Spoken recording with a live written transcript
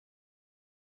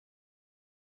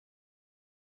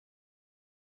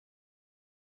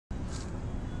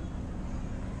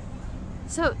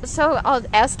So I'll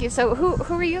ask you. So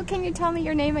who are you? Can you tell me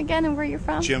your name again and where you're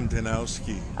from? Jim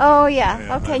Danowski. Oh yeah.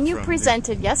 And Okay. And you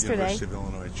presented yesterday. University of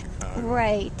Illinois, Chicago.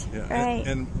 Right. Yeah. Right.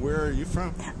 And where are you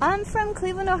from? I'm from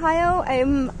Cleveland, Ohio.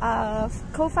 I'm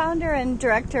co-founder and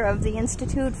director of the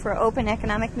Institute for Open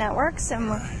Economic Networks,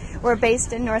 and we're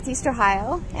based in Northeast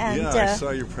Ohio. And yeah, I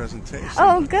saw your presentation.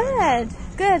 Oh, good.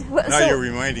 Good. Now you're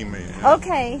reminding me. Yeah.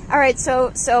 Okay. All right.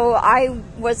 So I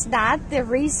was not the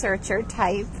researcher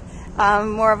type.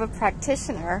 More of a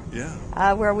practitioner,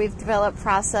 yeah. Where we've developed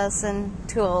process and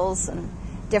tools and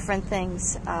different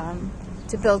things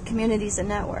to build communities and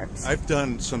networks. I've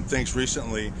done some things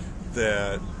recently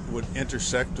that would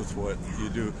intersect with what you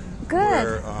do. Good.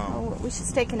 Where, we should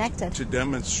stay connected. To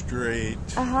demonstrate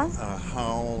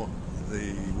how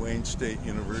the Wayne State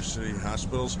University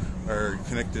hospitals are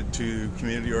connected to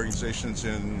community organizations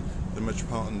in the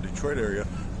metropolitan Detroit area,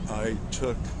 I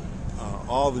took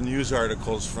all the news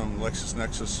articles from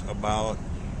LexisNexis about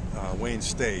Wayne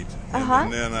State,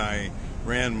 and then I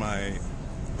ran my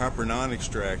proper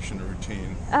non-extraction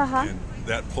routine, and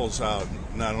that pulls out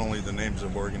not only the names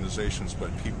of organizations but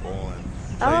people and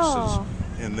places,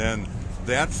 and then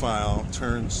that file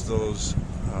turns those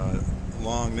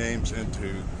long names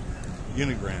into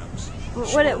unigrams.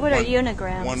 What are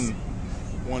unigrams?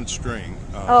 One string.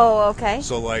 Okay.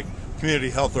 So like community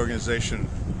health organization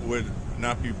would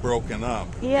not be broken up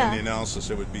in the analysis.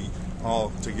 It would be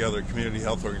all together, community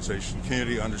health organization,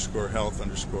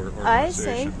 community_health_organization. I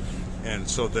see. And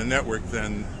so the network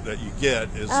then that you get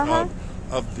is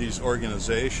of these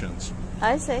organizations.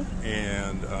 I see.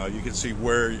 And you can see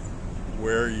where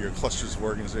your clusters of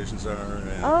organizations are,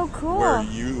 and where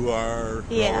you are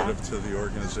relative to the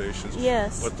organizations.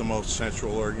 Yes. What the most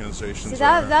central organizations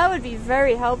are. That would be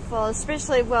very helpful,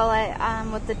 especially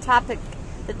with the topic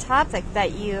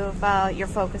that you're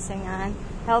focusing on.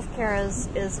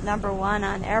 Healthcare is number one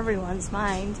on everyone's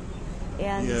mind.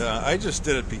 And yeah, I just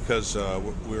did it because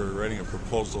we were writing a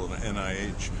proposal to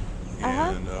NIH,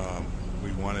 and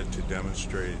we wanted to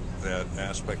demonstrate that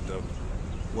aspect of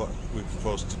what we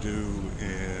proposed to do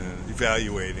in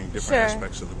evaluating different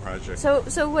aspects of the project.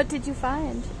 So what did you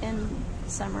find in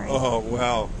summary? Oh,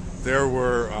 well, there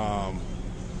were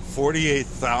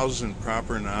 48,000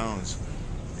 proper nouns,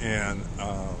 and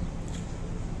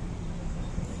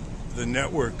the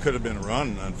network could have been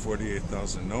run on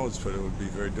 48,000 nodes, but it would be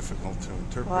very difficult to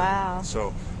interpret. Wow.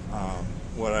 So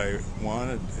what I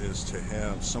wanted is to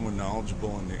have someone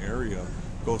knowledgeable in the area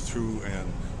go through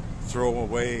and throw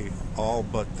away all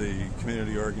but the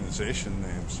community organization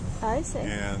names. I see.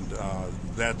 And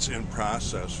that's in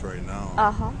process right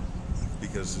now.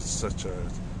 Because it's such a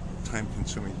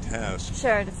time-consuming task.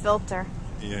 Sure, to filter.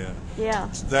 Yeah. Yeah.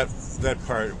 That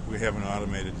part we haven't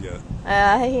automated yet.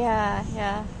 Yeah.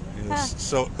 Yes.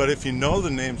 So, but if you know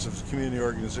the names of community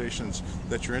organizations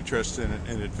that you're interested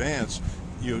in advance,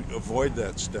 you avoid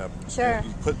that step. Sure.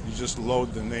 You just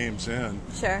load the names in,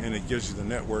 and it gives you the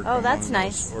network among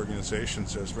those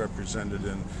organizations as represented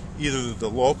in either the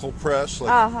local press,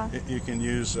 like you can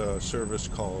use a service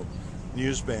called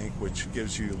Newsbank, which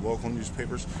gives you local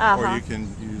newspapers, or you can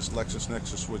use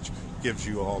LexisNexis, which gives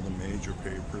you all the major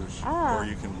papers, or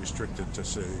you can restrict it to,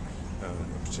 say,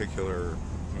 a particular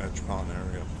metropolitan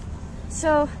area.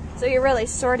 So you're really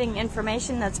sorting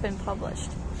information that's been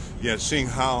published. Yeah, seeing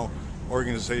how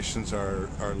organizations are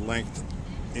linked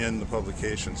in the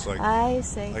publications. Like, I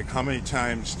see. Like how many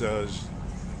times does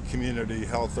community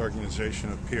health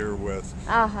organization appear with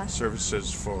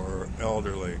services for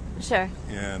elderly? Sure.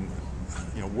 And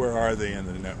where are they in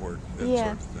the network? That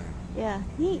sort of thing. Yeah,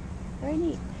 neat. Very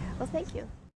neat. Well, thank you.